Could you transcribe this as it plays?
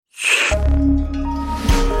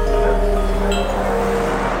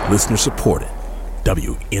Listener supported.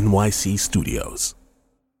 WNYC Studios.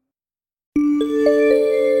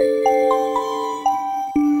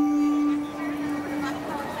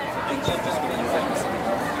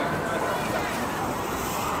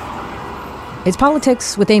 It's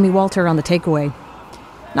Politics with Amy Walter on The Takeaway.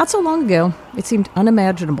 Not so long ago, it seemed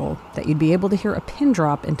unimaginable that you'd be able to hear a pin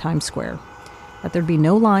drop in Times Square, that there'd be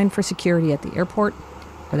no line for security at the airport,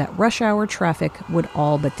 or that rush hour traffic would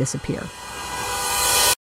all but disappear.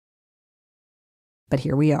 But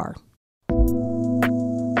here we are.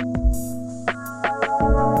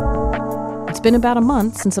 It's been about a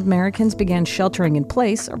month since Americans began sheltering in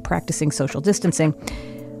place or practicing social distancing.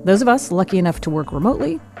 Those of us lucky enough to work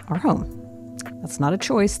remotely are home. That's not a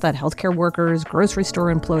choice that healthcare workers, grocery store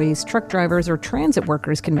employees, truck drivers, or transit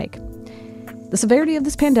workers can make. The severity of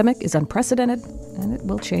this pandemic is unprecedented, and it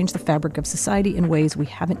will change the fabric of society in ways we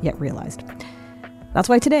haven't yet realized. That's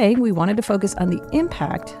why today we wanted to focus on the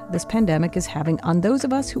impact this pandemic is having on those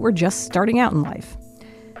of us who are just starting out in life.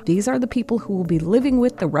 These are the people who will be living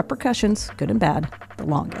with the repercussions, good and bad, the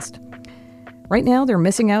longest. Right now, they're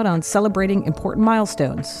missing out on celebrating important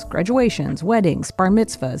milestones, graduations, weddings, bar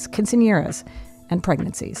mitzvahs, quinceañeras, and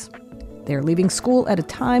pregnancies. They are leaving school at a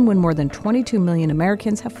time when more than 22 million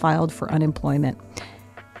Americans have filed for unemployment.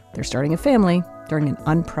 They're starting a family during an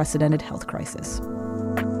unprecedented health crisis.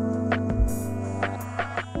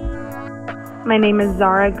 My name is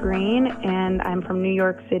Zara Green, and I'm from New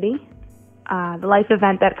York City. The life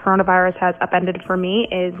event that coronavirus has upended for me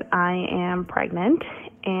is I am pregnant.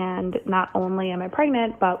 And not only am I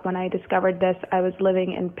pregnant, but when I discovered this, I was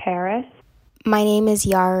living in Paris. My name is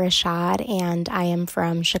Yara Rashad, and I am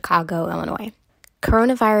from Chicago, Illinois.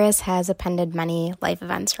 Coronavirus has appended many life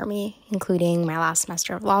events for me, including my last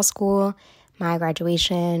semester of law school, my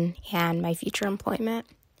graduation, and my future employment.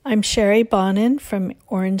 I'm Sherry Bonin from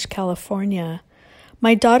Orange, California.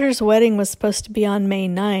 My daughter's wedding was supposed to be on May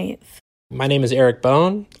 9th. My name is Eric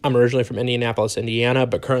Bone. I'm originally from Indianapolis, Indiana,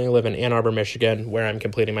 but currently live in Ann Arbor, Michigan, where I'm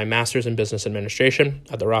completing my master's in business administration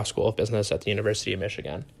at the Ross School of Business at the University of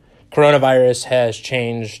Michigan. Coronavirus has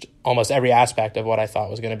changed almost every aspect of what I thought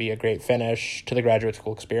was going to be a great finish to the graduate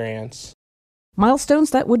school experience. Milestones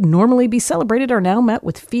that would normally be celebrated are now met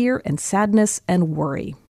with fear and sadness and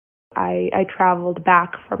worry. I traveled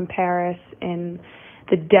back from Paris in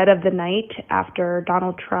the dead of the night after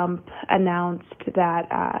Donald Trump announced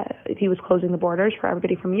that he was closing the borders for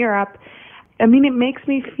everybody from Europe. I mean, it makes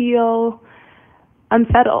me feel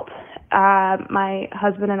unsettled. My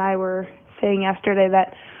husband and I were saying yesterday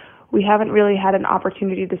that we haven't really had an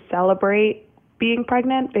opportunity to celebrate being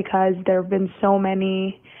pregnant because there have been so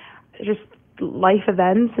many just life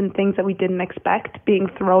events and things that we didn't expect being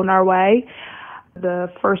thrown our way.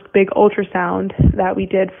 The first big ultrasound that we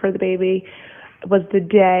did for the baby was the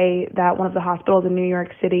day that one of the hospitals in New York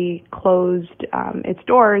City closed its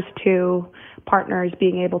doors to partners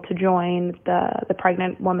being able to join the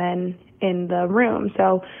pregnant woman in the room.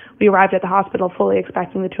 So we arrived at the hospital fully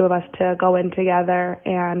expecting the two of us to go in together,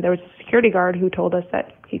 and there was a security guard who told us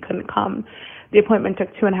that he couldn't come. The appointment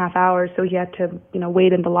took 2.5 hours, so he had to,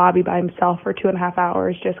 wait in the lobby by himself for 2.5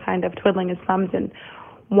 hours, just kind of twiddling his thumbs and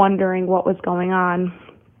wondering what was going on,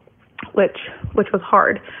 which was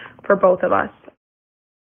hard for both of us.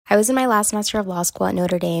 I was in my last semester of law school at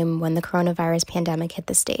Notre Dame when the coronavirus pandemic hit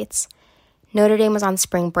the States. Notre Dame was on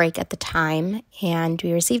spring break at the time, and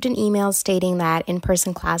we received an email stating that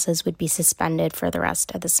in-person classes would be suspended for the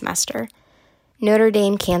rest of the semester. Notre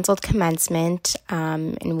Dame canceled commencement,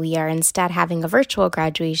 and we are instead having a virtual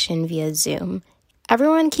graduation via Zoom.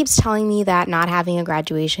 Everyone keeps telling me that not having a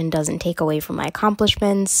graduation doesn't take away from my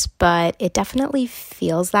accomplishments, but it definitely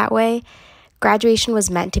feels that way. Graduation was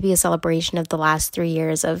meant to be a celebration of the last 3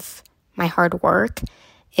 years of my hard work.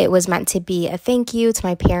 It was meant to be a thank you to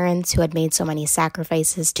my parents who had made so many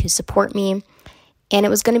sacrifices to support me, and it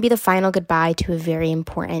was going to be the final goodbye to a very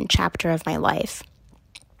important chapter of my life.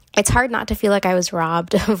 It's hard not to feel like I was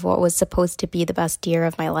robbed of what was supposed to be the best year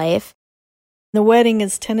of my life. The wedding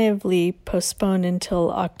is tentatively postponed until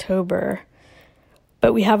October,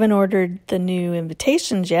 but we haven't ordered the new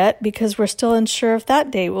invitations yet because we're still unsure if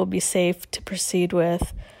that date will be safe to proceed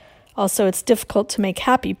with. Also, it's difficult to make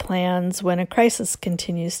happy plans when a crisis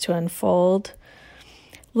continues to unfold.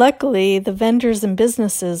 Luckily, the vendors and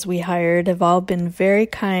businesses we hired have all been very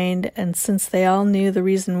kind, and since they all knew the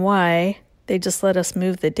reason why, they just let us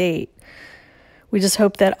move the date. We just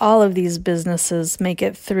hope that all of these businesses make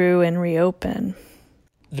it through and reopen.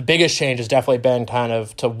 The biggest change has definitely been kind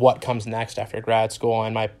of to what comes next after grad school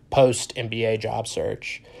and my post-MBA job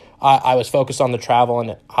search. I was focused on the travel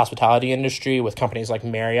and hospitality industry with companies like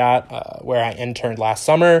Marriott, where I interned last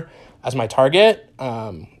summer as my target.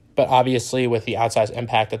 But obviously, with the outsized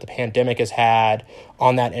impact that the pandemic has had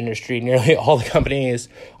on that industry, nearly all the companies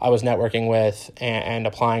I was networking with and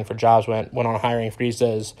applying for jobs went on hiring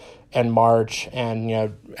freezes in March.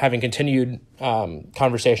 And, having continued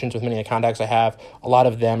conversations with many of the contacts I have, a lot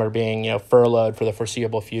of them are being, furloughed for the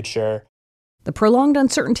foreseeable future. The prolonged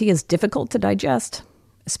uncertainty is difficult to digest,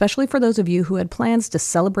 especially for those of you who had plans to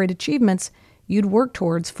celebrate achievements you'd worked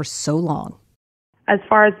towards for so long. As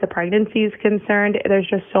far as the pregnancy is concerned, there's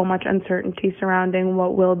just so much uncertainty surrounding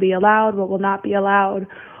what will be allowed, what will not be allowed,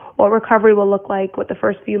 what recovery will look like, what the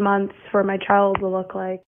first few months for my child will look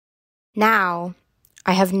like. Now,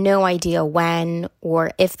 I have no idea when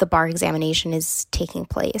or if the bar examination is taking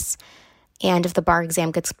place. And if the bar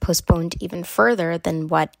exam gets postponed even further than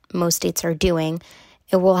what most states are doing,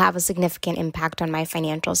 it will have a significant impact on my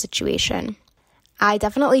financial situation. I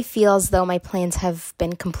definitely feel as though my plans have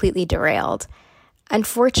been completely derailed.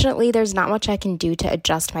 Unfortunately, there's not much I can do to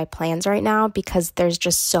adjust my plans right now because there's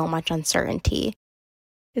just so much uncertainty.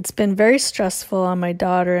 It's been very stressful on my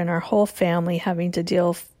daughter and our whole family having to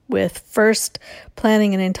deal with first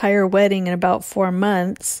planning an entire wedding in about 4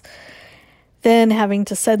 months, then having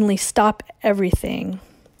to suddenly stop everything.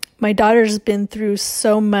 My daughter's been through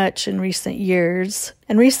so much in recent years,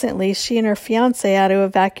 and recently she and her fiancé had to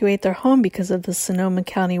evacuate their home because of the Sonoma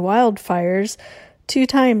County wildfires 2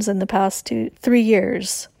 times in the past 3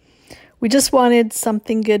 years. We just wanted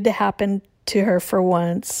something good to happen to her for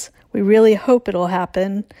once. We really hope it'll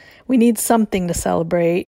happen. We need something to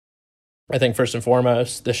celebrate. I think first and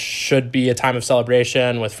foremost, this should be a time of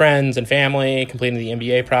celebration with friends and family, completing the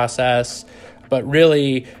MBA process. But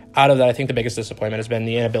really, out of that, I think the biggest disappointment has been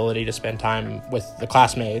the inability to spend time with the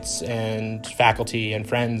classmates and faculty and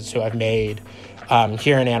friends who I've made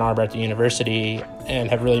here in Ann Arbor at the university and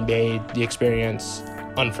have really made the experience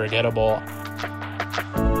unforgettable.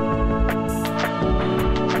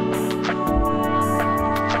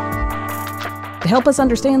 To help us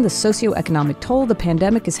understand the socioeconomic toll the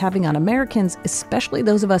pandemic is having on Americans, especially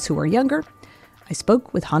those of us who are younger, I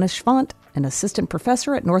spoke with Hannes Schwandt, an assistant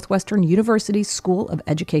professor at Northwestern University's School of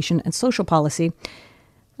Education and Social Policy.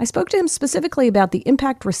 I spoke to him specifically about the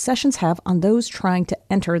impact recessions have on those trying to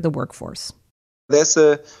enter the workforce. There's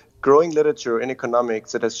a growing literature in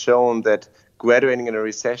economics that has shown that graduating in a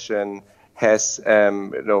recession has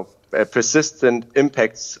persistent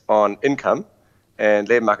impacts on income and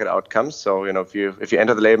labor market outcomes. So, if you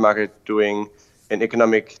enter the labor market during an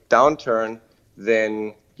economic downturn,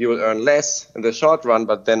 then you will earn less in the short run,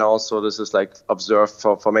 but then also this is observed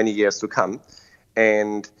for many years to come.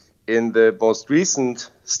 And in the most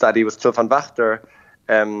recent study with Phil van Wachter,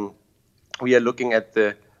 we are looking at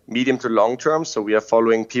the medium to long term. So we are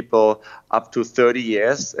following people up to 30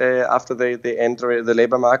 years after they enter the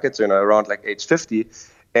labor market, so around age 50.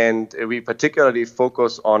 And we particularly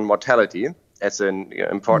focus on mortality as an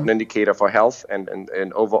important indicator for health and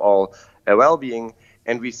overall well-being.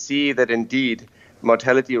 And we see that indeed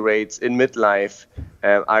mortality rates in midlife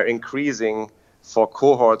are increasing for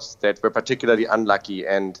cohorts that were particularly unlucky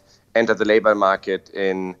and entered the labor market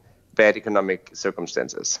in bad economic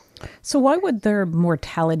circumstances. So why would their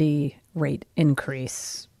mortality rate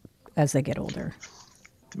increase as they get older?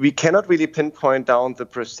 We cannot really pinpoint down the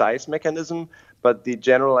precise mechanism, but the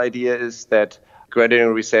general idea is that graduating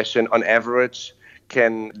a recession on average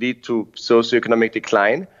can lead to socioeconomic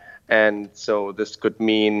decline. And so this could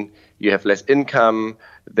mean you have less income,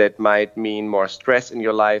 that might mean more stress in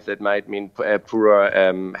your life, that might mean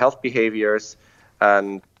poorer health behaviors,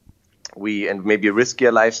 and maybe a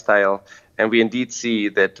riskier lifestyle. And we indeed see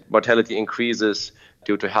that mortality increases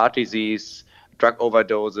due to heart disease, drug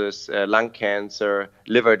overdoses, lung cancer,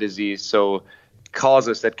 liver disease, so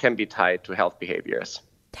causes that can be tied to health behaviors.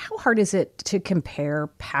 How hard is it to compare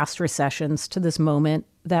past recessions to this moment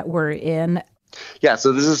that we're in? Yeah,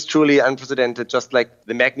 so this is truly unprecedented, just like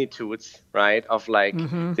the magnitudes, right, of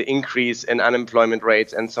the increase in unemployment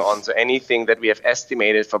rates and so on. So anything that we have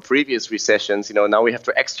estimated for previous recessions, now we have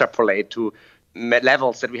to extrapolate to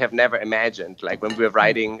levels that we have never imagined. Like when we were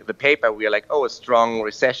writing the paper, we were like, a strong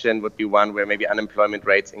recession would be one where maybe unemployment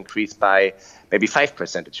rates increase by maybe 5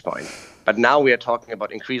 percentage points. But now we are talking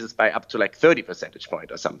about increases by up to 30 percentage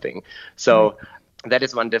points or something. So that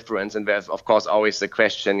is one difference. And there's, of course, always the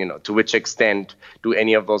question, to which extent do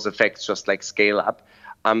any of those effects just scale up?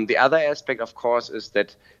 The other aspect, of course, is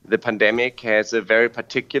that the pandemic has a very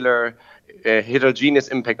particular heterogeneous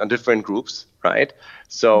impact on different groups, right?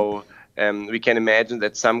 So we can imagine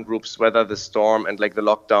that some groups weather the storm and the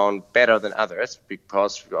lockdown better than others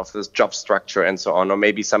because of this job structure and so on. Or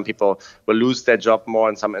maybe some people will lose their job more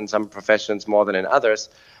in some professions more than in others.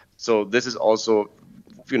 So this is also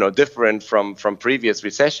different from previous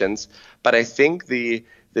recessions. But I think the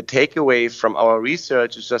takeaway from our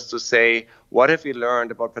research is just to say, what have we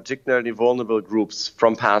learned about particularly vulnerable groups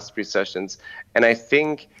from past recessions? And I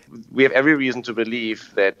think we have every reason to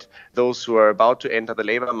believe that those who are about to enter the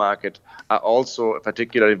labor market are also a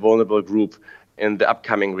particularly vulnerable group in the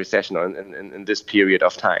upcoming recession or in this period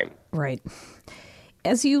of time. Right.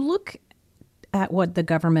 As you look at what the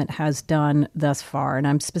government has done thus far, and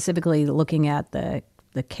I'm specifically looking at the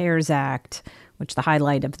CARES Act, which the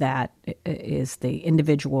highlight of that is the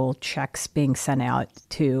individual checks being sent out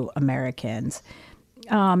to Americans.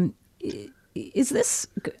 Is this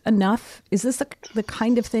enough? Is this the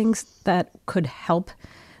kind of things that could help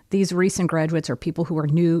these recent graduates or people who are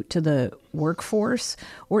new to the workforce?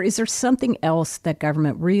 Or is there something else that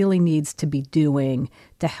government really needs to be doing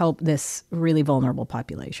to help this really vulnerable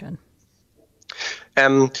population?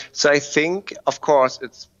 So I think, of course,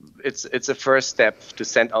 it's a first step to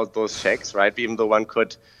send out those checks, right? Even though one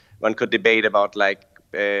could debate about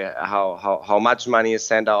how much money is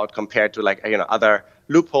sent out compared to other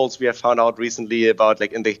loopholes we have found out recently about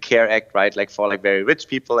in the CARE Act, right? For very rich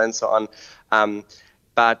people and so on.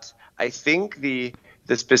 But I think the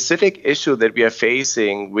specific issue that we are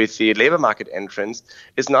facing with the labor market entrants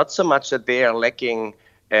is not so much that they are lacking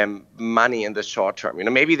money in the short term.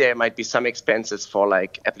 Maybe there might be some expenses for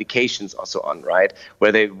applications or so on, right?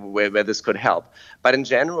 Where this could help. But in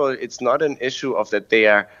general, it's not an issue of that they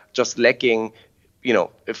are just lacking,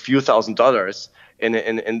 a few $1,000s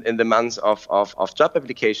in the months of job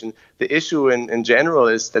application. The issue in general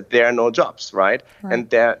is that there are no jobs, right? And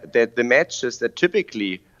that the matches that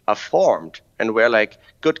typically are formed and where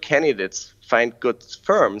good candidates find good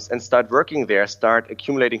firms and start working there, start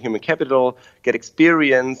accumulating human capital, get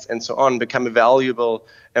experience and so on, become a valuable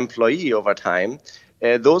employee over time,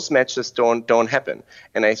 those matches don't happen.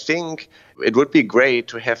 And I think it would be great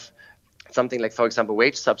to have something for example,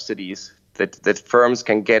 wage subsidies that firms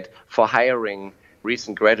can get for hiring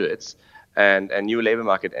recent graduates and new labor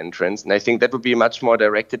market entrants. And I think that would be a much more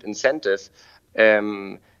directed incentive,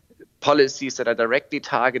 policies that are directly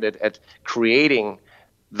targeted at creating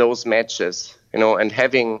those matches, and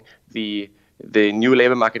having the new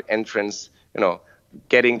labor market entrants,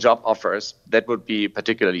 getting job offers. That would be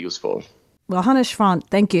particularly useful. Well, Hannes Schwandt,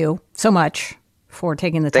 thank you so much for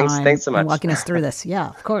taking the time thanks so much. And walking us through this. Yeah,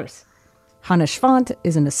 of course. Hannes Schwandt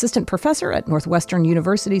is an assistant professor at Northwestern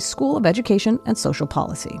University's School of Education and Social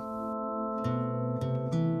Policy.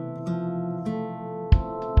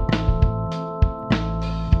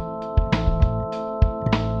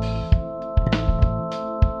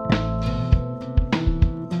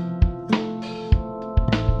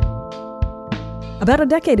 About a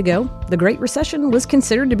decade ago, the Great Recession was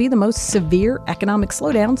considered to be the most severe economic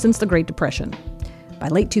slowdown since the Great Depression. By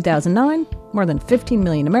late 2009, more than 15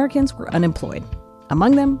 million Americans were unemployed.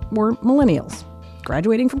 Among them were millennials,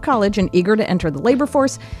 graduating from college and eager to enter the labor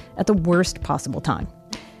force at the worst possible time.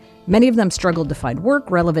 Many of them struggled to find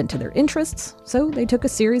work relevant to their interests, so they took a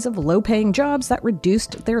series of low-paying jobs that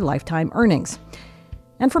reduced their lifetime earnings.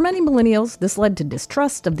 And for many millennials, this led to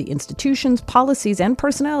distrust of the institutions, policies, and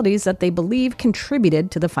personalities that they believe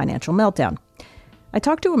contributed to the financial meltdown. I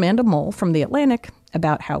talked to Amanda Mole from The Atlantic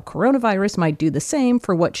about how coronavirus might do the same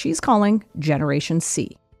for what she's calling Generation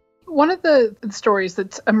C. One of the stories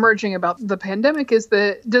that's emerging about the pandemic is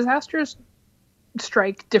that disasters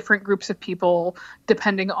strike different groups of people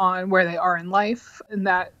depending on where they are in life. And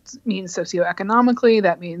that means socioeconomically,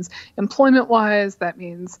 that means employment-wise, that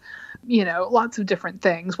means, lots of different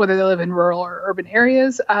things, whether they live in rural or urban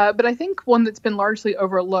areas. But I think one that's been largely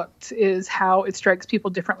overlooked is how it strikes people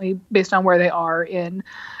differently based on where they are in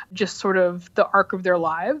just sort of the arc of their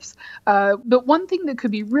lives. But one thing that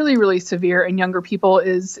could be really, really severe in younger people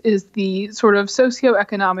is the sort of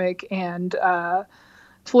socioeconomic and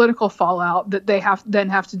political fallout that they have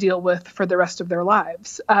to deal with for the rest of their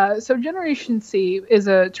lives. So Generation C is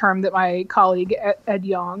a term that my colleague Ed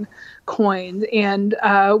Yong coined, and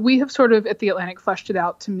we have sort of at The Atlantic fleshed it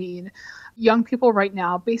out to mean young people right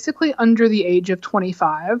now, basically under the age of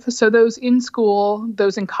 25. So those in school,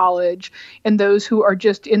 those in college, and those who are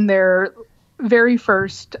just in their very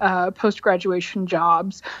first post-graduation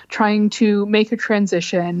jobs, trying to make a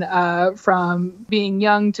transition from being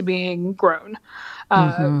young to being grown.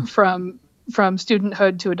 From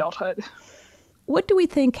studenthood to adulthood. What do we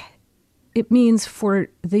think it means for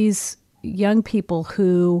these young people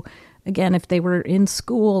who, again, if they were in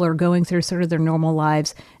school or going through sort of their normal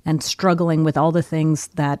lives and struggling with all the things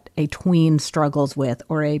that a tween struggles with,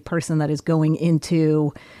 or a person that is going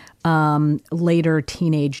into later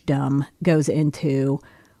teenagedom goes into,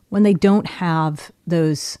 when they don't have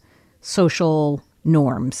those social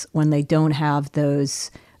norms, when they don't have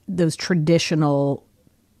those traditional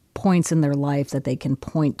points in their life that they can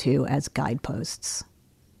point to as guideposts?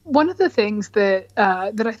 One of the things that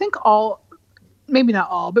I think maybe not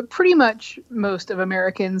all, but pretty much most of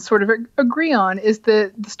Americans sort of agree on is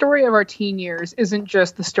that the story of our teen years isn't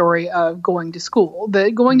just the story of going to school.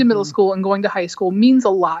 That going to middle school and going to high school means a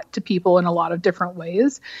lot to people in a lot of different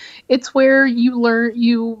ways. It's where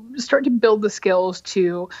you start to build the skills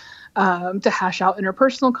to hash out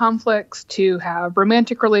interpersonal conflicts, to have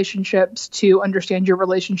romantic relationships, to understand your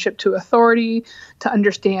relationship to authority, to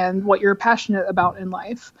understand what you're passionate about in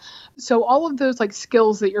life. So all of those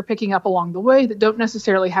skills that you're picking up along the way that don't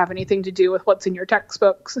necessarily have anything to do with what's in your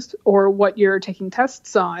textbooks or what you're taking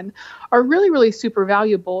tests on are really, really super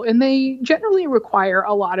valuable. And they generally require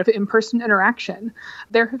a lot of in-person interaction.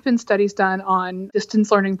 There have been studies done on distance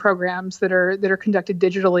learning programs that are conducted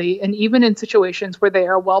digitally, and even in situations where they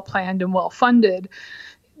are well planned and well funded,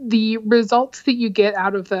 the results that you get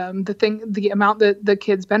out of them, the amount that the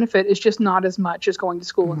kids benefit is just not as much as going to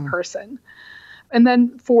school in person. And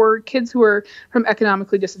then for kids who are from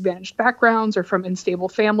economically disadvantaged backgrounds or from unstable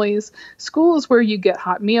families, school is where you get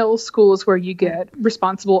hot meals. School is where you get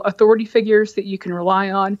responsible authority figures that you can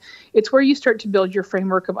rely on. It's where you start to build your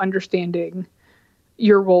framework of understanding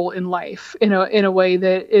your role in life in a way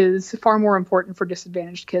that is far more important for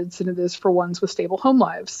disadvantaged kids than it is for ones with stable home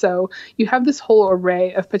lives. So you have this whole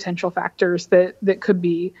array of potential factors that could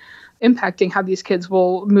be impacting how these kids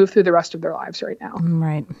will move through the rest of their lives right now.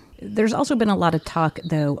 Right. There's also been a lot of talk,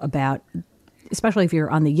 though, about, especially if you're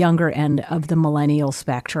on the younger end of the millennial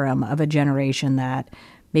spectrum, of a generation that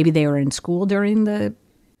maybe they were in school during the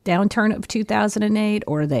downturn of 2008,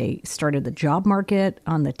 or they started the job market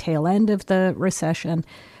on the tail end of the recession.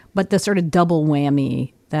 But the sort of double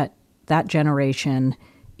whammy that generation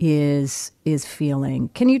is feeling.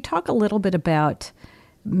 Can you talk a little bit about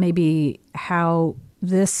maybe how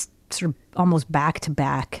this sort of almost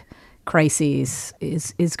back-to-back crises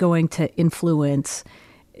is going to influence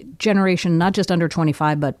generation not just under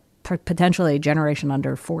 25, but potentially a generation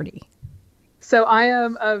under 40? So I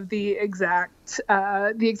am of the exact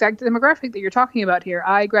demographic that you're talking about here.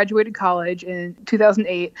 I graduated college in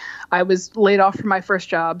 2008. I was laid off from my first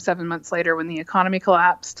job 7 months later when the economy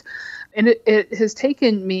collapsed. And it has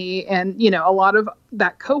taken me and, a lot of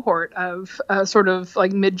that cohort of sort of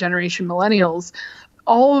mid-generation millennials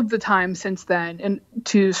all of the time since then, and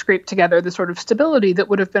to scrape together the sort of stability that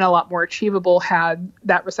would have been a lot more achievable had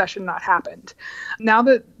that recession not happened. Now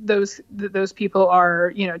that those people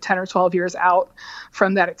are 10 or 12 years out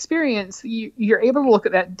from that experience, you're able to look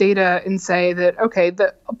at that data and say that, okay,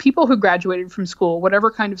 the people who graduated from school, whatever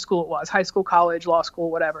kind of school it was, high school, college, law school,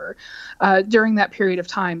 whatever, during that period of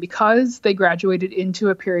time, because they graduated into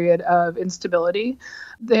a period of instability,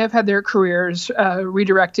 they have had their careers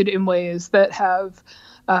redirected in ways that have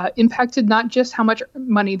impacted not just how much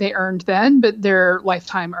money they earned then, but their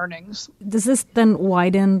lifetime earnings. Does this then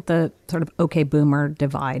widen the sort of okay boomer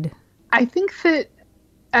divide? I think that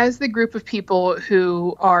as the group of people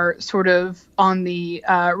who are sort of on the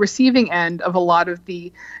receiving end of a lot of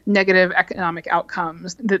the negative economic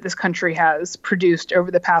outcomes that this country has produced over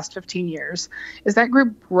the past 15 years, as that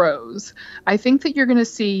group grows, I think that you're going to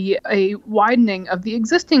see a widening of the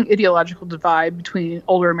existing ideological divide between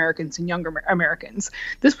older Americans and younger Americans.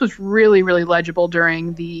 This was really, really legible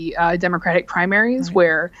during the Democratic primaries, right,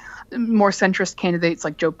 where more centrist candidates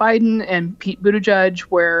like Joe Biden and Pete Buttigieg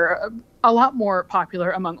were a lot more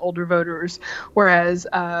popular among older voters, whereas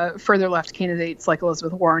further left candidates like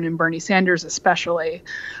Elizabeth Warren and Bernie Sanders especially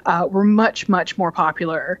were much, much more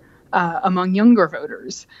popular among younger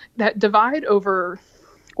voters. That divide over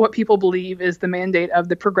what people believe is the mandate of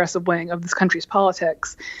the progressive wing of this country's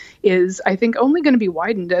politics is, I think, only going to be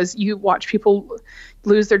widened as you watch people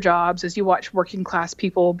lose their jobs, as you watch working class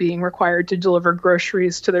people being required to deliver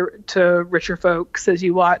groceries to richer folks, as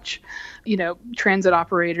you watch, transit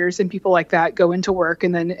operators and people like that go into work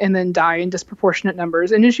and then die in disproportionate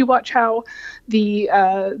numbers, and as you watch how the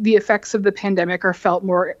effects of the pandemic are felt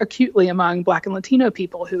more acutely among Black and Latino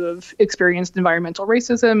people who have experienced environmental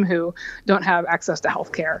racism, who don't have access to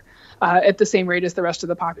health care at the same rate as the rest of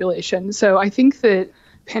the population. So I think that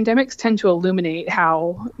pandemics tend to illuminate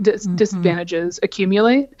how disadvantages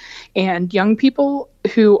accumulate, and young people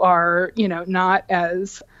who are, not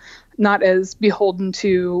as beholden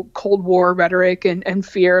to Cold War rhetoric and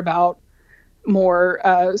fear about more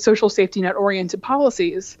social safety net oriented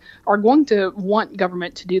policies are going to want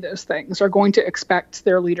government to do those things, are going to expect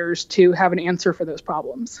their leaders to have an answer for those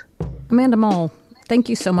problems. Amanda Mull, thank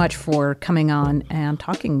you so much for coming on and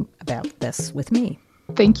talking about this with me.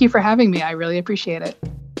 Thank you for having me. I really appreciate it.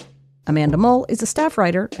 Amanda Mull is a staff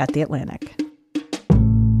writer at The Atlantic.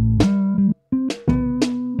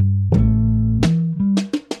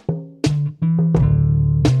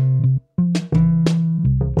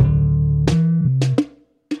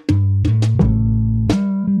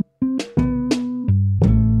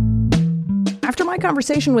 After my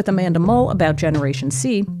conversation with Amanda Mull about Generation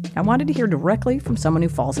C, I wanted to hear directly from someone who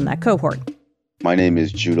falls in that cohort. My name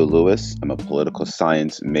is Judah Lewis. I'm a political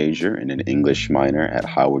science major and an English minor at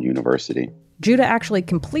Howard University. Judah actually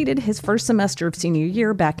completed his first semester of senior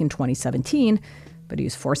year back in 2017, but he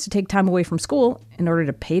was forced to take time away from school in order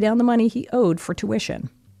to pay down the money he owed for tuition.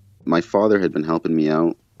 My father had been helping me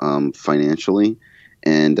out financially,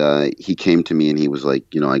 and he came to me and he was like,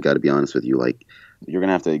 I got to be honest with you, like, you're going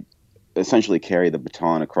to have to essentially carry the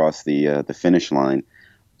baton across the finish line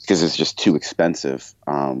because it's just too expensive,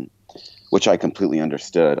 which I completely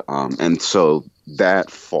understood. And so that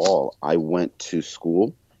fall, I went to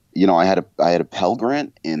school. I had a Pell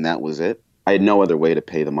Grant, and that was it. I had no other way to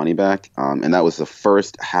pay the money back, and that was the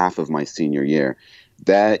first half of my senior year.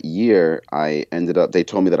 That year, they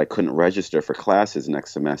told me that I couldn't register for classes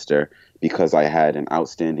next semester because I had an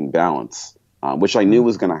outstanding balance. Which I knew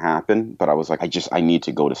was going to happen, but I was like, I need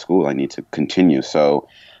to go to school. I need to continue. So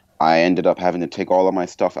I ended up having to take all of my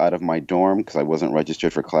stuff out of my dorm because I wasn't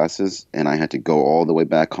registered for classes, and I had to go all the way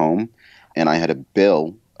back home. And I had a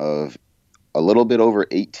bill of a little bit over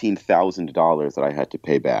 $18,000 that I had to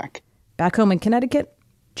pay back. Back home in Connecticut,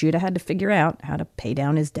 Judah had to figure out how to pay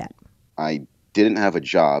down his debt. I didn't have a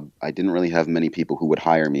job. I didn't really have many people who would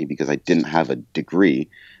hire me because I didn't have a degree.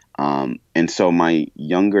 And so my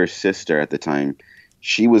younger sister at the time,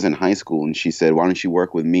 she was in high school, and she said, why don't you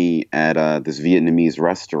work with me at this Vietnamese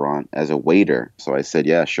restaurant as a waiter? So I said,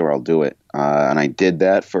 yeah, sure, I'll do it. And I did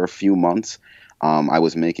that for a few months. I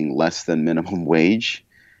was making less than minimum wage,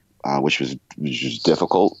 which was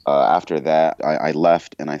difficult. After that, I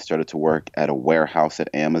left and I started to work at a warehouse at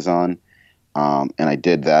Amazon. And I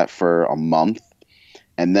did that for a month.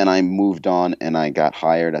 And then I moved on and I got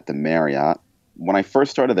hired at the Marriott. When I first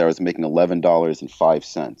started there, I was making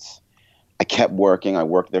 $11.05. I kept working. I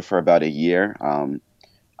worked there for about a year.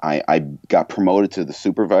 I got promoted to the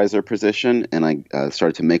supervisor position, and I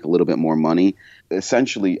started to make a little bit more money.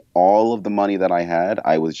 Essentially, all of the money that I had,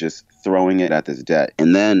 I was just throwing it at this debt.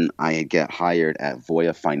 And then I get hired at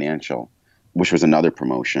Voya Financial, which was another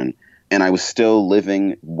promotion. And I was still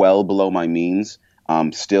living well below my means,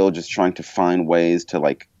 still just trying to find ways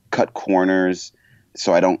to cut corners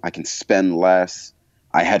so I can spend less.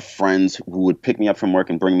 I had friends who would pick me up from work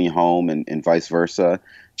and bring me home and vice versa,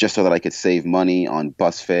 just so that I could save money on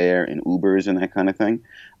bus fare and Ubers and that kind of thing.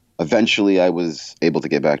 Eventually, I was able to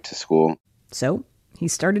get back to school. So he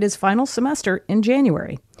started his final semester in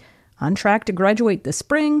January. On track to graduate this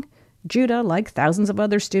spring, Judah, like thousands of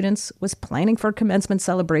other students, was planning for commencement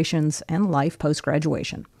celebrations and life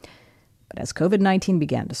post-graduation. But as COVID-19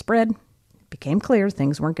 began to spread, it became clear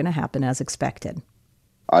things weren't going to happen as expected.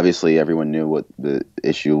 Obviously, everyone knew what the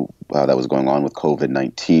issue that was going on with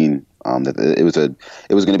COVID-19, that it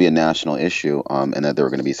was going to be a national issue, and that there were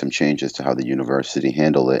going to be some changes to how the university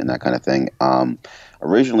handled it and that kind of thing.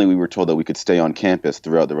 Originally, we were told that we could stay on campus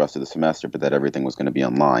throughout the rest of the semester, but that everything was going to be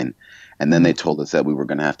online. And then they told us that we were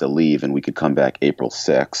going to have to leave and we could come back April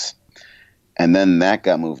 6th. And then that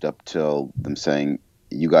got moved up till them saying,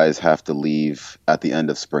 you guys have to leave at the end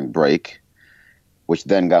of spring break, which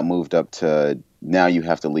then got moved up to now you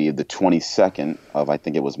have to leave the 22nd of, I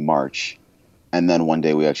think it was March. And then one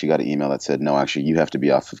day we actually got an email that said, no, actually, you have to be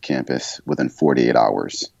off of campus within 48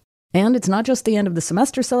 hours. And it's not just the end of the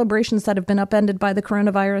semester celebrations that have been upended by the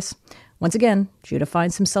coronavirus. Once again, Judah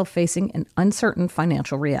finds himself facing an uncertain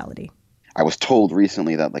financial reality. I was told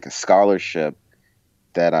recently that a scholarship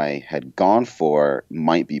that I had gone for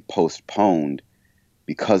might be postponed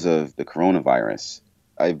because of the coronavirus.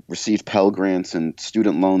 I received Pell Grants and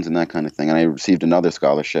student loans and that kind of thing, and I received another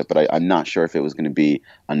scholarship, but I'm not sure if it was going to be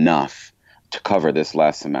enough to cover this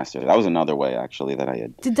last semester. That was another way, actually, that I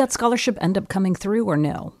had. Did that scholarship end up coming through or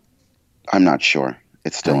no? I'm not sure.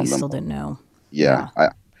 It's still in limbo. You still didn't know? Yeah.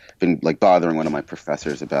 I've been bothering one of my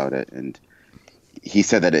professors about it, and he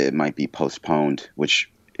said that it might be postponed,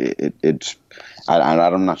 which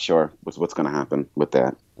I'm not sure what's going to happen with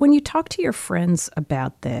that. When you talk to your friends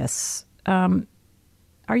about this, do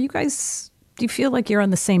you feel like you're on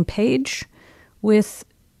the same page with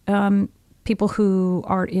people who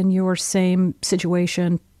are in your same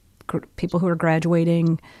situation, people who are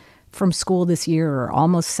graduating from school this year or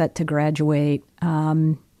almost set to graduate,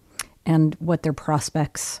 and what their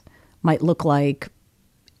prospects might look like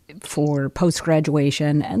for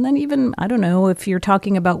post-graduation? And then even, I don't know, if you're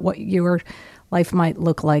talking about what your life might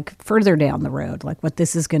look like further down the road, like what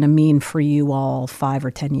this is going to mean for you all 5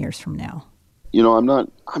 or 10 years from now? You know, I'm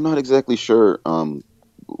not exactly sure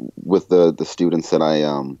with the students that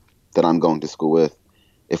I'm going to school with,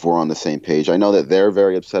 if we're on the same page. I know that they're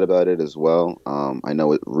very upset about it as well. I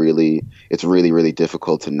know it's really, really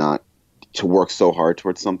difficult to work so hard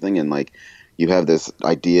towards something, and like you have this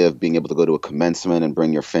idea of being able to go to a commencement and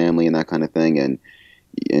bring your family and that kind of thing, and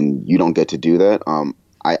you don't get to do that.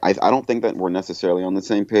 I don't think that we're necessarily on the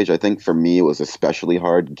same page. I think for me it was especially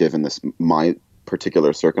hard given my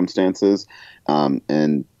particular circumstances,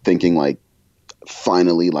 and thinking like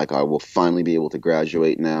finally, like I will finally be able to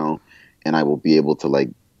graduate now, and I will be able to like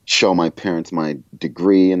show my parents my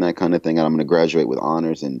degree and that kind of thing, and I'm going to graduate with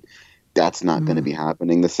honors, and that's not going to be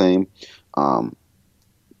happening the same.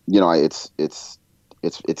 You know,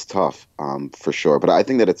 it's tough for sure, but I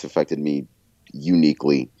think that it's affected me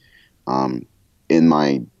uniquely in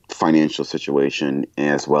my financial situation,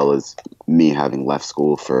 as well as me having left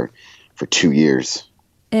school for 2 years.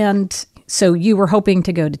 And so you were hoping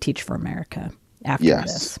to go to Teach for America after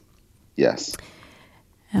this? Yes.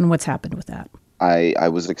 And what's happened with that? I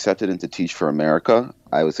was accepted into Teach for America.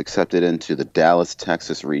 I was accepted into the Dallas,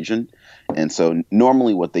 Texas region. And so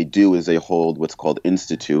normally what they do is they hold what's called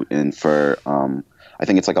Institute. And for, I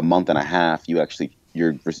think it's like a month and a half, you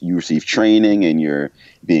receive training and you're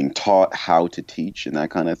being taught how to teach and that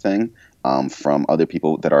kind of thing from other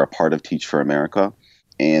people that are a part of Teach for America.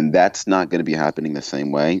 And that's not going to be happening the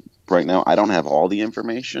same way right now. I don't have all the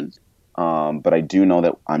information, but I do know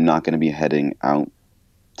that I'm not going to be heading out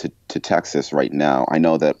to Texas right now. I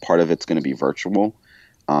know that part of it's going to be virtual.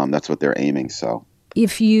 That's what they're aiming. So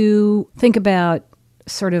if you think about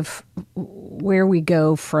sort of where we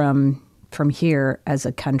go from here as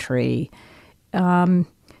a country,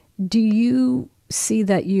 do you see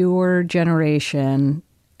that your generation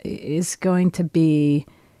is going to be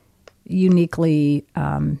uniquely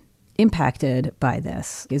impacted by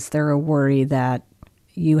this? Is there a worry that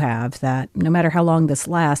you have that no matter how long this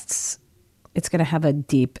lasts, it's going to have a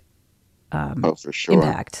deep for sure.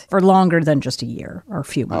 impact for longer than just a year or a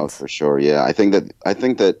few months? Oh, for sure. Yeah. I think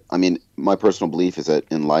that, I mean, my personal belief is that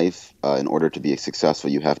in life, in order to be successful,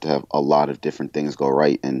 you have to have a lot of different things go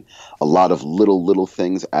right. And a lot of little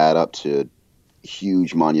things add up to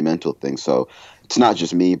huge monumental things. So it's not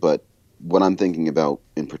just me, but what I'm thinking about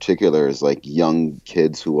in particular is like young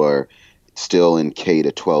kids who are still in K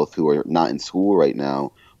to 12 who are not in school right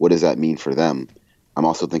now. What does that mean for them? I'm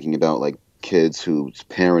also thinking about like kids whose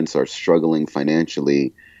parents are struggling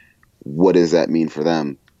financially. What does that mean for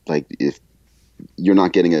them? Like if you're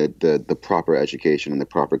not getting the proper education and the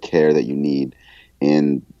proper care that you need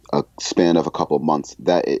in a span of a couple of months,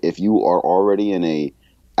 that if you are already in a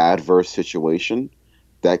adverse situation,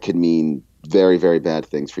 that could mean very, very bad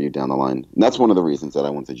things for you down the line. And that's one of the reasons that I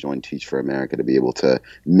want to join Teach for America, to be able to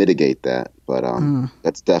mitigate that. But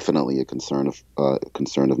that's definitely a concern of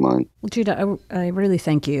mine. Well, Judah, I really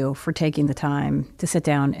thank you for taking the time to sit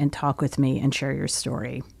down and talk with me and share your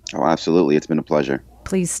story. Oh, absolutely. It's been a pleasure.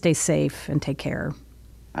 Please stay safe and take care.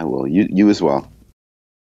 I will. You as well.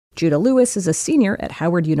 Judah Lewis is a senior at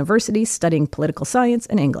Howard University studying political science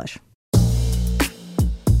and English.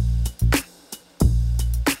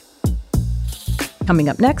 Coming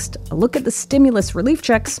up next, a look at the stimulus relief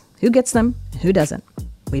checks, who gets them, who doesn't.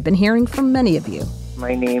 We've been hearing from many of you.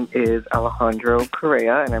 My name is Alejandro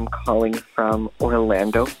Correa, and I'm calling from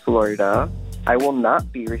Orlando, Florida. I will not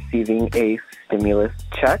be receiving a stimulus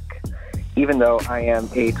check, even though I am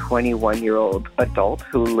a 21-year-old adult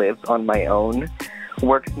who lives on my own,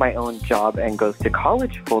 works my own job, and goes to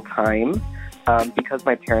college full-time, because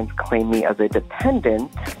my parents claim me as a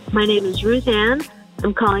dependent. My name is Ruth Ann.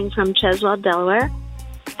 I'm calling from Cheswell, Delaware,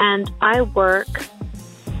 and I work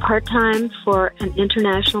part-time for an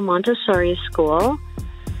international Montessori school.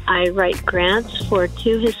 I write grants for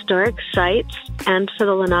 2 historic sites and for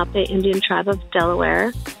the Lenape Indian Tribe of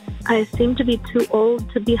Delaware. I seem to be too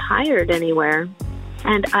old to be hired anywhere,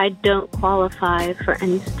 and I don't qualify for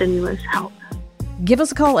any stimulus help. Give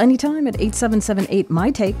us a call anytime at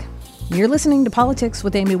 877-8-MY-TAKE. You're listening to Politics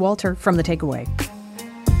with Amy Walter from The Takeaway.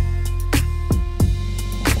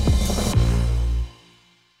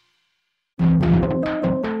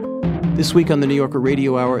 This week on the New Yorker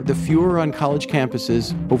Radio Hour, the furor on college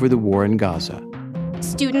campuses over the war in Gaza.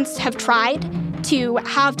 Students have tried to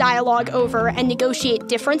have dialogue over and negotiate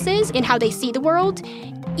differences in how they see the world,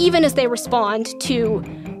 even as they respond to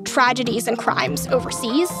tragedies and crimes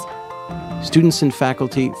overseas. Students and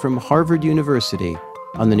faculty from Harvard University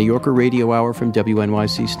on the New Yorker Radio Hour from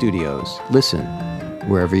WNYC Studios. Listen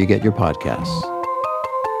wherever you get your podcasts.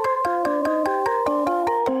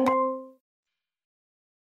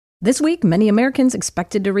 This week, many Americans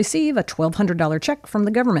expected to receive a $1,200 check from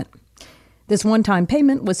the government. This one-time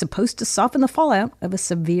payment was supposed to soften the fallout of a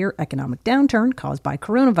severe economic downturn caused by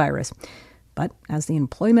coronavirus. But as the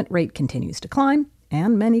employment rate continues to climb,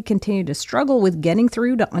 and many continue to struggle with getting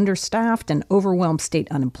through to understaffed and overwhelmed state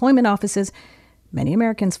unemployment offices, many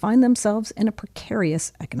Americans find themselves in a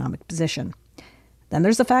precarious economic position. Then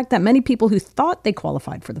there's the fact that many people who thought they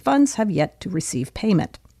qualified for the funds have yet to receive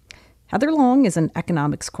payment. Heather Long is an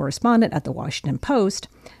economics correspondent at The Washington Post.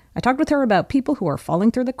 I talked with her about people who are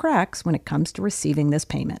falling through the cracks when it comes to receiving this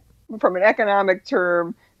payment. From an economic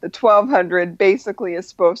term, the $1,200 basically is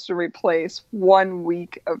supposed to replace 1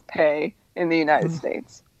 week of pay in the United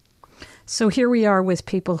States. So here we are with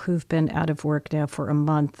people who've been out of work now for a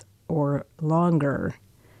month or longer.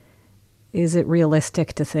 Is it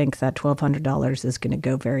realistic to think that $1,200 is going to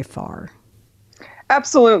go very far?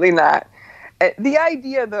 Absolutely not. The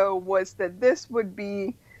idea, though, was that this would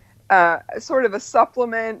be sort of a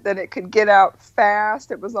supplement, that it could get out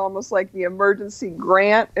fast. It was almost like the emergency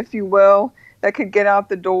grant, if you will, that could get out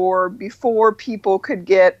the door before people could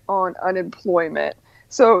get on unemployment.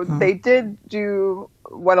 So they did do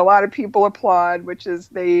what a lot of people applaud, which is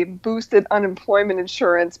they boosted unemployment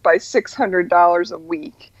insurance by $600 a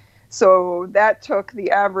week. So that took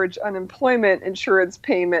the average unemployment insurance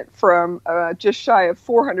payment from just shy of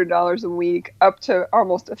 $400 a week up to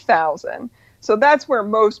almost $1,000. So that's where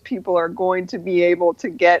most people are going to be able to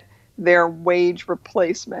get their wage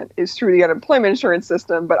replacement, is through the unemployment insurance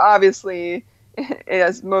system. But obviously,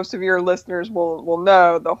 as most of your listeners will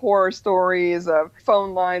know, the horror stories of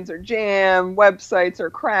phone lines are jammed, websites are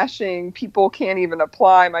crashing, people can't even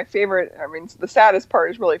apply. The saddest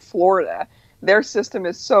part is really Florida. Their system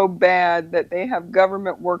is so bad that they have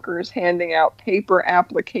government workers handing out paper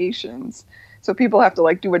applications. So people have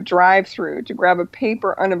to do a drive-through to grab a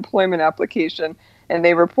paper unemployment application. And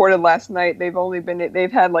they reported last night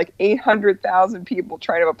they've had 800,000 people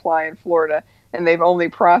try to apply in Florida, and they've only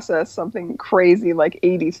processed something crazy like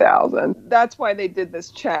 80,000. That's why they did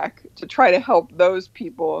this check, to try to help those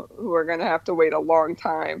people who are going to have to wait a long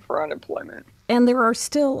time for unemployment. And there are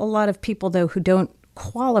still a lot of people, though, who don't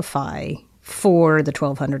qualify for the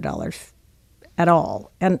 $1,200 at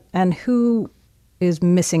all. And who is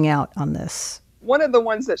missing out on this? One of the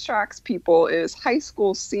ones that shocks people is high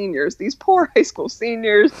school seniors. These poor high school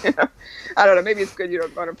seniors, I don't know, maybe it's good you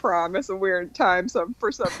don't go to prom. It's a weird time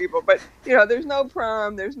for some people. But, there's no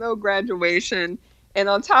prom, there's no graduation. And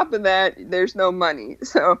on top of that, there's no money.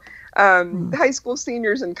 So high school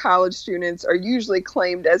seniors and college students are usually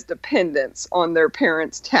claimed as dependents on their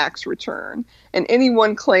parents' tax return. And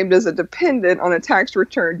anyone claimed as a dependent on a tax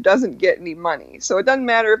return doesn't get any money. So it doesn't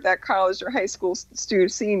matter if that college or high school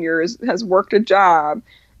senior has worked a job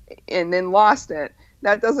and then lost it.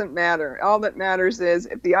 That doesn't matter. All that matters is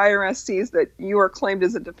if the IRS sees that you are claimed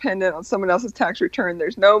as a dependent on someone else's tax return,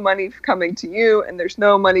 there's no money coming to you and there's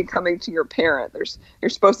no money coming to your parent. You're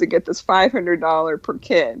supposed to get this $500 per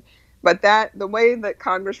kid. But the way that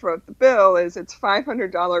Congress wrote the bill is it's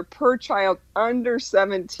 $500 per child under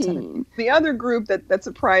 17. The other group that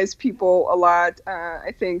surprised people a lot,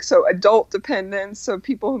 I think, so adult dependents, so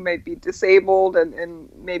people who may be disabled and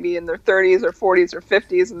maybe in their 30s or 40s or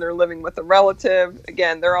 50s and they're living with a relative.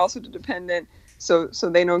 Again, they're also dependent, so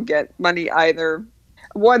they don't get money either.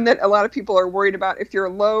 One that a lot of people are worried about, if you're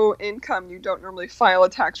low income, you don't normally file a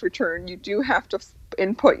tax return. You do have to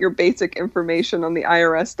input your basic information on the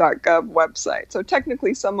irs.gov website. So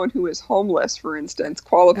technically someone who is homeless, for instance,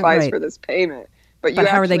 qualifies for this payment. But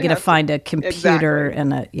how are they going to find a computer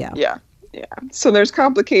and a, Yeah. So there's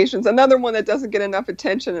complications. Another one that doesn't get enough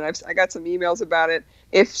attention, and I got some emails about it,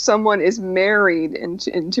 if someone is married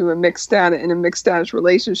into a mixed status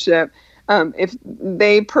relationship, if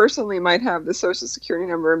they personally might have the Social Security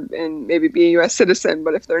number and maybe be a U.S. citizen,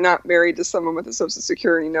 but if they're not married to someone with a Social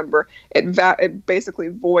Security number, it basically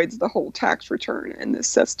voids the whole tax return in this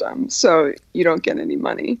system. So you don't get any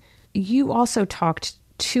money. You also talked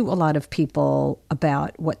to a lot of people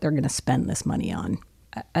about what they're going to spend this money on.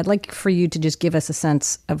 I'd like for you to just give us a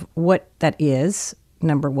sense of what that is,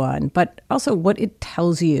 number one, but also what it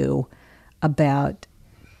tells you about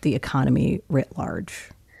the economy writ large.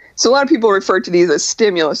 So a lot of people refer to these as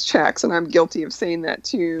stimulus checks, and I'm guilty of saying that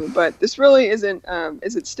too. But this really isn't.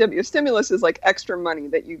 Stimulus is like extra money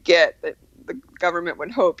that you get that the government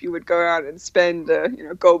would hope you would go out and spend,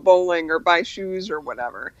 go bowling or buy shoes or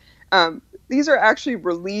whatever. These are actually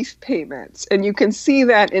relief payments, and you can see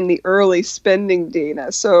that in the early spending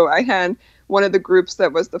data. So I had one of the groups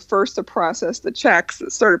that was the first to process the checks,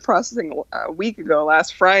 that started processing a week ago,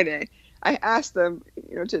 last Friday. I asked them,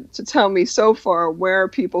 to tell me so far, where are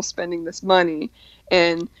people spending this money?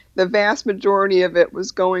 And the vast majority of it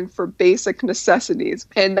was going for basic necessities.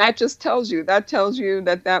 And that just tells you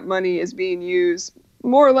that money is being used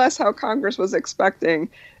more or less how Congress was expecting.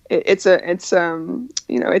 It's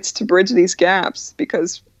to bridge these gaps,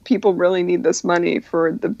 because people really need this money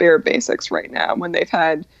for the bare basics right now when they've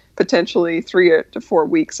had potentially 3 to 4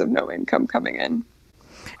 weeks of no income coming in.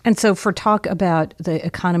 And so for talk about the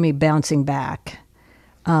economy bouncing back,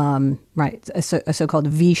 right, a so-called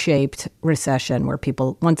V-shaped recession where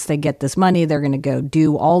people, once they get this money, they're going to go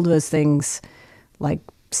do all those things like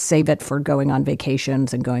save it for going on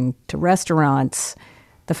vacations and going to restaurants.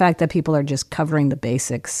 The fact that people are just covering the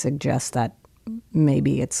basics suggests that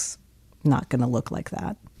maybe it's not going to look like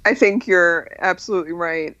that. I think you're absolutely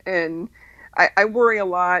right. And I worry a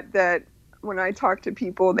lot that when I talk to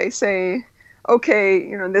people, they say,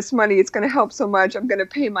 okay, this money, it's going to help so much. I'm going to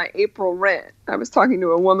pay my April rent. I was talking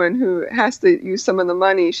to a woman who has to use some of the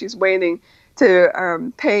money. She's waiting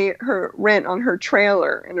to pay her rent on her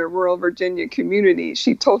trailer in a rural Virginia community.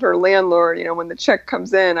 She told her landlord, when the check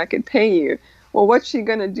comes in, I can pay you. Well, what's she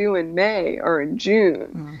going to do in May or in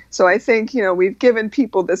June? So I think, we've given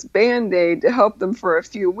people this Band-Aid to help them for a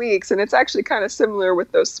few weeks. And it's actually kind of similar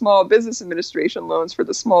with those Small Business Administration loans for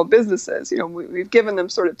the small businesses. We've given them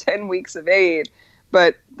sort of 10 weeks of aid,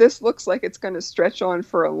 but this looks like it's going to stretch on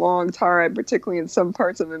for a long time, particularly in some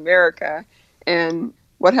parts of America. And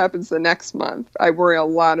what happens the next month? I worry a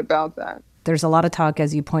lot about that. There's a lot of talk,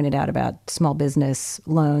 as you pointed out, about small business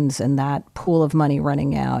loans and that pool of money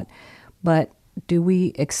running out. But do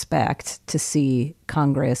we expect to see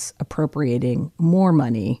Congress appropriating more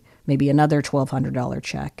money, maybe another $1,200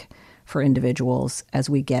 check for individuals as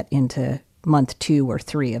we get into month 2 or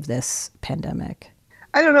 3 of this pandemic?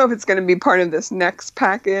 I don't know if it's going to be part of this next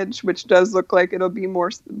package, which does look like it'll be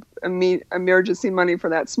more emergency money for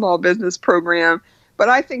that small business program. But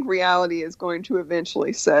I think reality is going to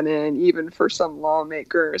eventually set in, even for some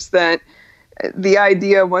lawmakers, that the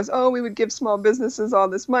idea was, we would give small businesses all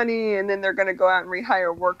this money and then they're going to go out and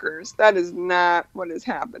rehire workers. That is not what is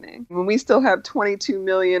happening. When we still have 22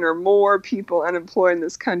 million or more people unemployed in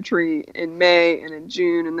this country in May and in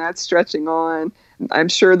June, and that's stretching on, I'm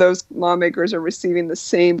sure those lawmakers are receiving the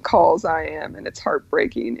same calls I am, and it's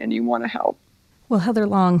heartbreaking, and you want to help. Well, Heather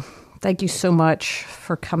Long, thank you so much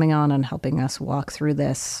for coming on and helping us walk through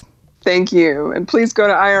this. Thank you. And please go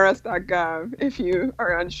to irs.gov if you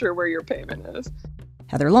are unsure where your payment is.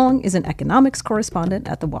 Heather Long is an economics correspondent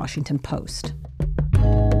at The Washington Post.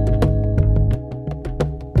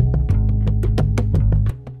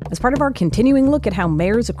 As part of our continuing look at how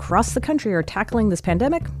mayors across the country are tackling this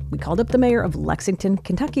pandemic, we called up the mayor of Lexington,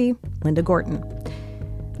 Kentucky, Linda Gorton.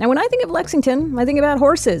 Now, when I think of Lexington, I think about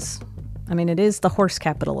horses. I mean, it is the horse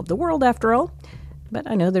capital of the world, after all, but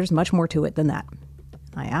I know there's much more to it than that.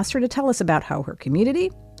 I asked her to tell us about how her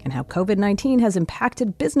community and how COVID-19 has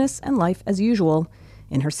impacted business and life as usual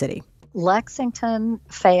in her city. Lexington,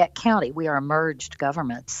 Fayette County, we are a merged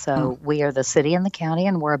government. So we are the city and the county,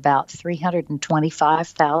 and we're about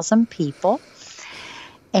 325,000 people.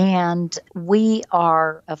 And we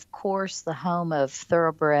are, of course, the home of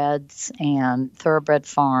thoroughbreds and thoroughbred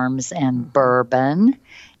farms and bourbon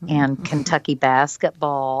and Kentucky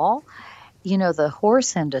basketball. The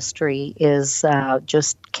horse industry is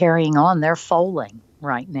just carrying on. They're foaling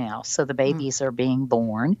right now. So the babies are being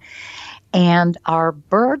born. And our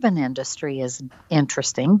bourbon industry is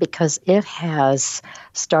interesting because it has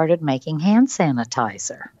started making hand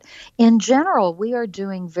sanitizer. In general, we are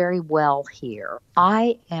doing very well here.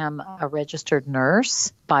 I am a registered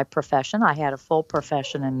nurse by profession. I had a full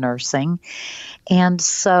profession in nursing. And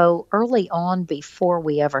so early on, before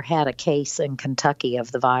we ever had a case in Kentucky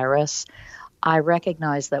of the virus, I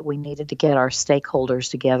recognized that we needed to get our stakeholders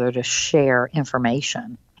together to share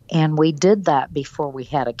information. And we did that before we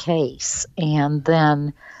had a case. And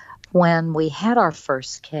then when we had our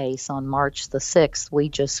first case on March the 6th, we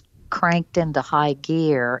just cranked into high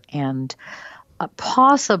gear. And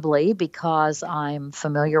possibly because I'm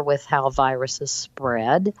familiar with how viruses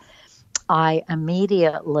spread, I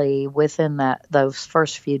immediately, within those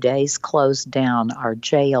first few days, closed down our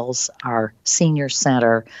jails, our senior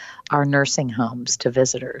center, our nursing homes to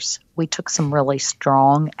visitors. We took some really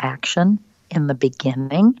strong action in the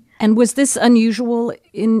beginning. And was this unusual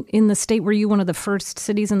in the state? Were you one of the first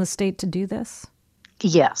cities in the state to do this?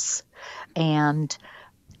 Yes. And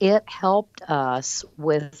it helped us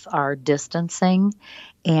with our distancing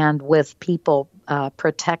and with people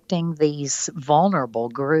protecting these vulnerable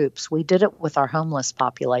groups. We did it with our homeless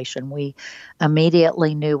population. We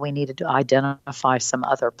immediately knew we needed to identify some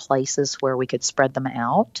other places where we could spread them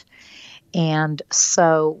out. And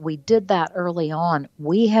so we did that early on.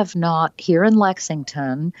 We have not, here in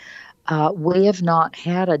Lexington, we have not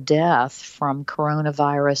had a death from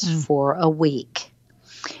coronavirus for a week.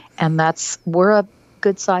 And we're a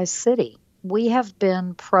good-sized city. We have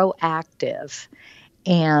been proactive,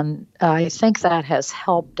 and I think that has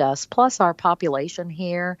helped us. Plus, our population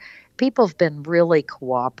here, people have been really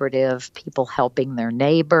cooperative, people helping their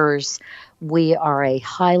neighbors. We are a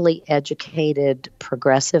highly educated,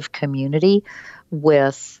 progressive community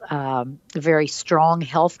with very strong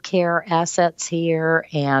healthcare assets here,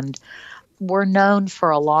 and we're known for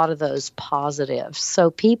a lot of those positives. So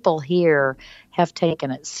people here have taken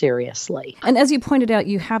it seriously. And as you pointed out,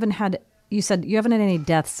 you said you haven't had any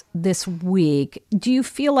deaths this week. Do you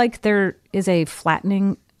feel like there is a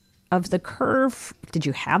flattening of the curve? Did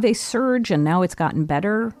you have a surge and now it's gotten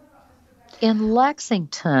better? In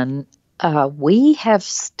Lexington, we have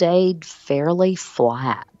stayed fairly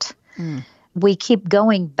flat. We keep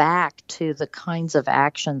going back to the kinds of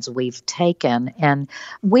actions we've taken. And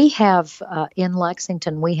we have, in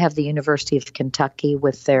Lexington, we have the University of Kentucky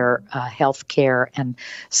with their healthcare and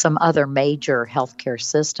some other major healthcare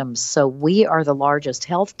systems. So we are the largest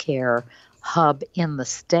healthcare hub in the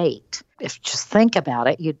state. If you just think about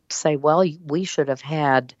it, you'd say, well, we should have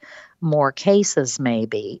had more cases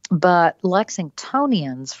maybe. But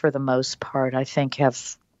Lexingtonians, for the most part, I think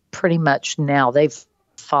have pretty much now, they've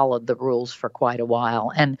followed the rules for quite a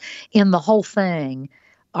while. And in the whole thing,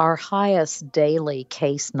 our highest daily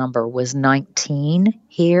case number was 19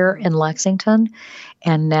 here in Lexington,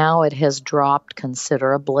 and now it has dropped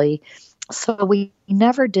considerably. So we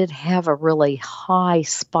never did have a really high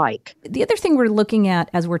spike. The other thing we're looking at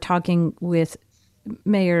as we're talking with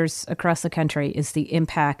mayors across the country is the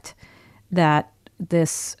impact that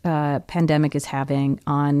this pandemic is having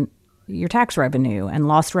on your tax revenue and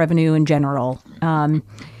lost revenue in general.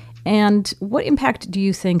 And what impact do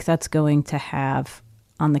you think that's going to have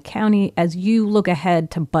on the county as you look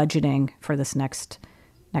ahead to budgeting for this next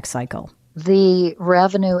cycle? The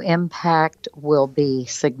revenue impact will be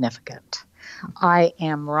significant. I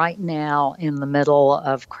am right now in the middle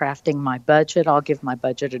of crafting my budget. I'll give my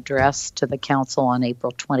budget address to the council on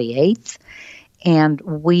April 28th. And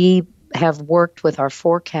we have worked with our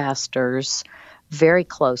forecasters very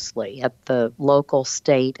closely at the local,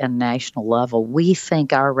 state, and national level. We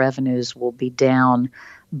think our revenues will be down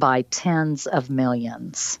by tens of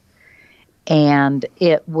millions, and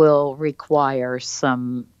it will require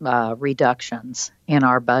some reductions in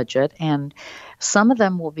our budget, and some of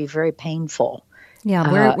them will be very painful.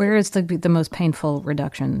 Yeah, where is the most painful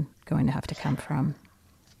reduction going to have to come from?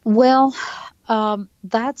 Well,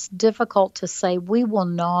 that's difficult to say. We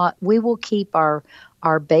will keep our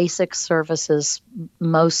basic services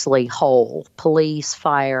mostly whole: police,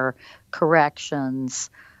 fire, corrections,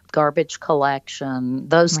 garbage collection,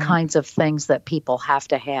 those kinds of things that people have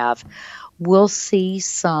to have. We'll see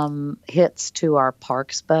some hits to our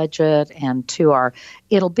parks budget and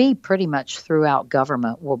it'll be pretty much throughout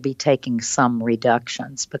government. We'll be taking some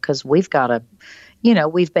reductions because we've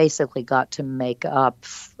basically got to make up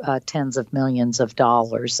tens of millions of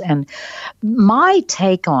dollars. And my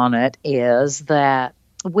take on it is that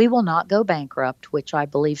we will not go bankrupt, which I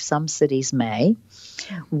believe some cities may.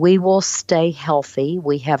 We will stay healthy.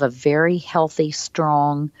 We have a very healthy,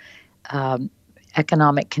 strong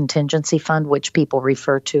economic contingency fund, which people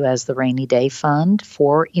refer to as the rainy day fund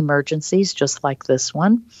for emergencies, just like this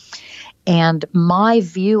one. And my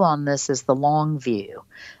view on this is the long view,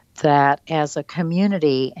 that as a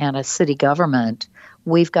community and a city government,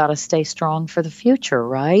 we've got to stay strong for the future,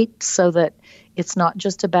 right? So that it's not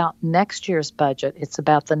just about next year's budget, it's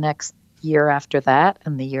about the next year after that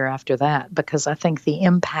and the year after that, because I think the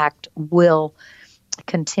impact will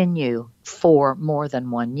continue for more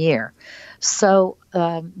than 1 year. So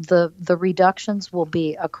the reductions will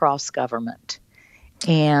be across government,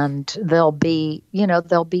 and they'll be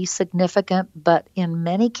significant, but in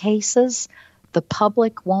many cases, the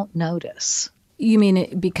public won't notice. You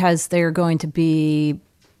mean because they're going to be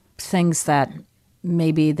things that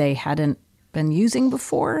maybe they hadn't been using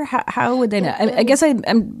before? How would they know? I guess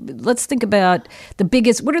let's think about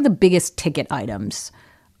what are the biggest ticket items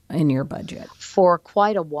in your budget? For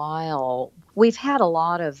quite a while, we've had a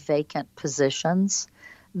lot of vacant positions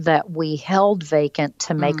that we held vacant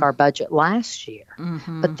to make our budget last year,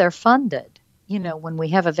 but they're funded. When we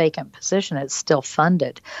have a vacant position, it's still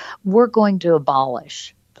funded. We're going to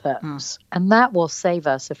abolish those, and that will save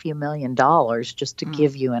us a few $1 million, just to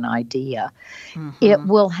give you an idea. It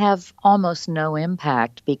will have almost no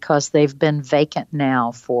impact because they've been vacant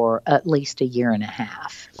now for at least a year and a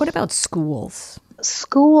half. What about schools?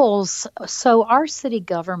 Schools, so our city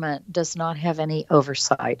government does not have any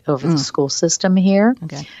oversight over the school system here,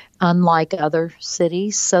 unlike other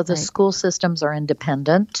cities. So the school systems are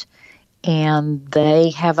independent, and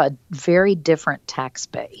they have a very different tax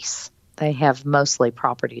base. They have mostly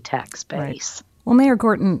property tax base. Well, Mayor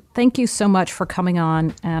Gorton, thank you so much for coming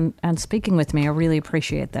on and speaking with me. I really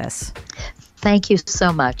appreciate this. Thank you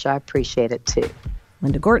so much. I appreciate it too.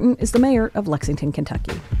 Linda Gorton is the mayor of Lexington,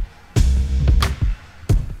 Kentucky.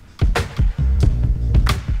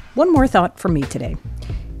 One more thought from me today.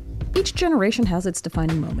 Each generation has its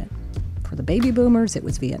defining moment. For the baby boomers, it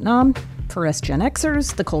was Vietnam. For us Gen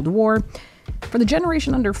Xers, the Cold War. For the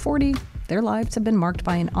generation under 40, their lives have been marked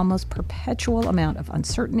by an almost perpetual amount of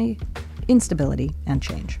uncertainty, instability, and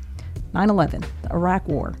change. 9/11, the Iraq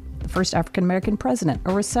War, the first African-American president,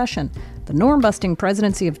 a recession, the norm-busting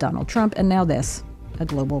presidency of Donald Trump, and now this, a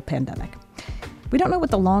global pandemic. We don't know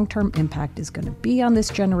what the long-term impact is going to be on this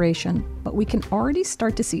generation, but we can already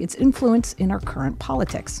start to see its influence in our current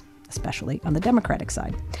politics, especially on the Democratic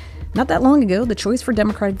side. Not that long ago, the choice for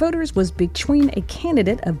Democratic voters was between a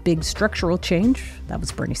candidate of big structural change, that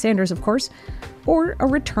was Bernie Sanders, of course, or a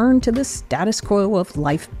return to the status quo of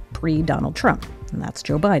life pre-Donald Trump, and that's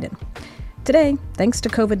Joe Biden. Today, thanks to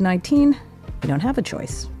COVID-19, we don't have a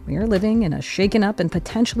choice. We are living in a shaken up and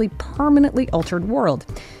potentially permanently altered world.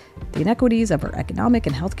 The inequities of our economic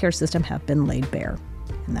and healthcare system have been laid bare,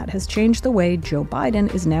 and that has changed the way Joe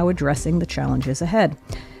Biden is now addressing the challenges ahead.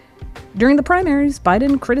 During the primaries,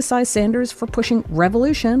 Biden criticized Sanders for pushing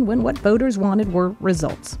revolution when what voters wanted were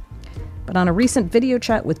results. But on a recent video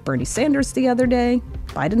chat with Bernie Sanders the other day,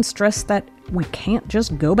 Biden stressed that we can't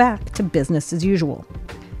just go back to business as usual.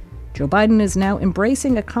 Joe Biden is now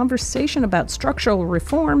embracing a conversation about structural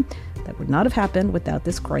reform that would not have happened without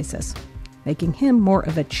this crisis, making him more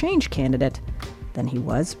of a change candidate than he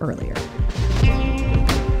was earlier.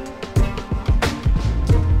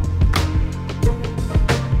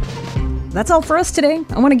 That's all for us today.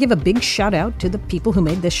 I want to give a big shout out to the people who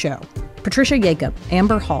made this show. Patricia Jacob,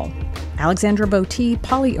 Amber Hall, Alexandra Botti,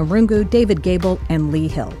 Polly Arungu, David Gable, and Lee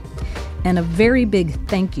Hill. And a very big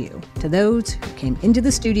thank you to those who came into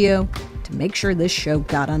the studio to make sure this show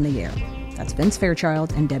got on the air. That's Vince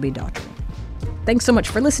Fairchild and Debbie Daughtry. Thanks so much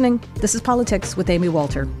for listening. This is Politics with Amy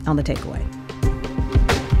Walter on The Takeaway.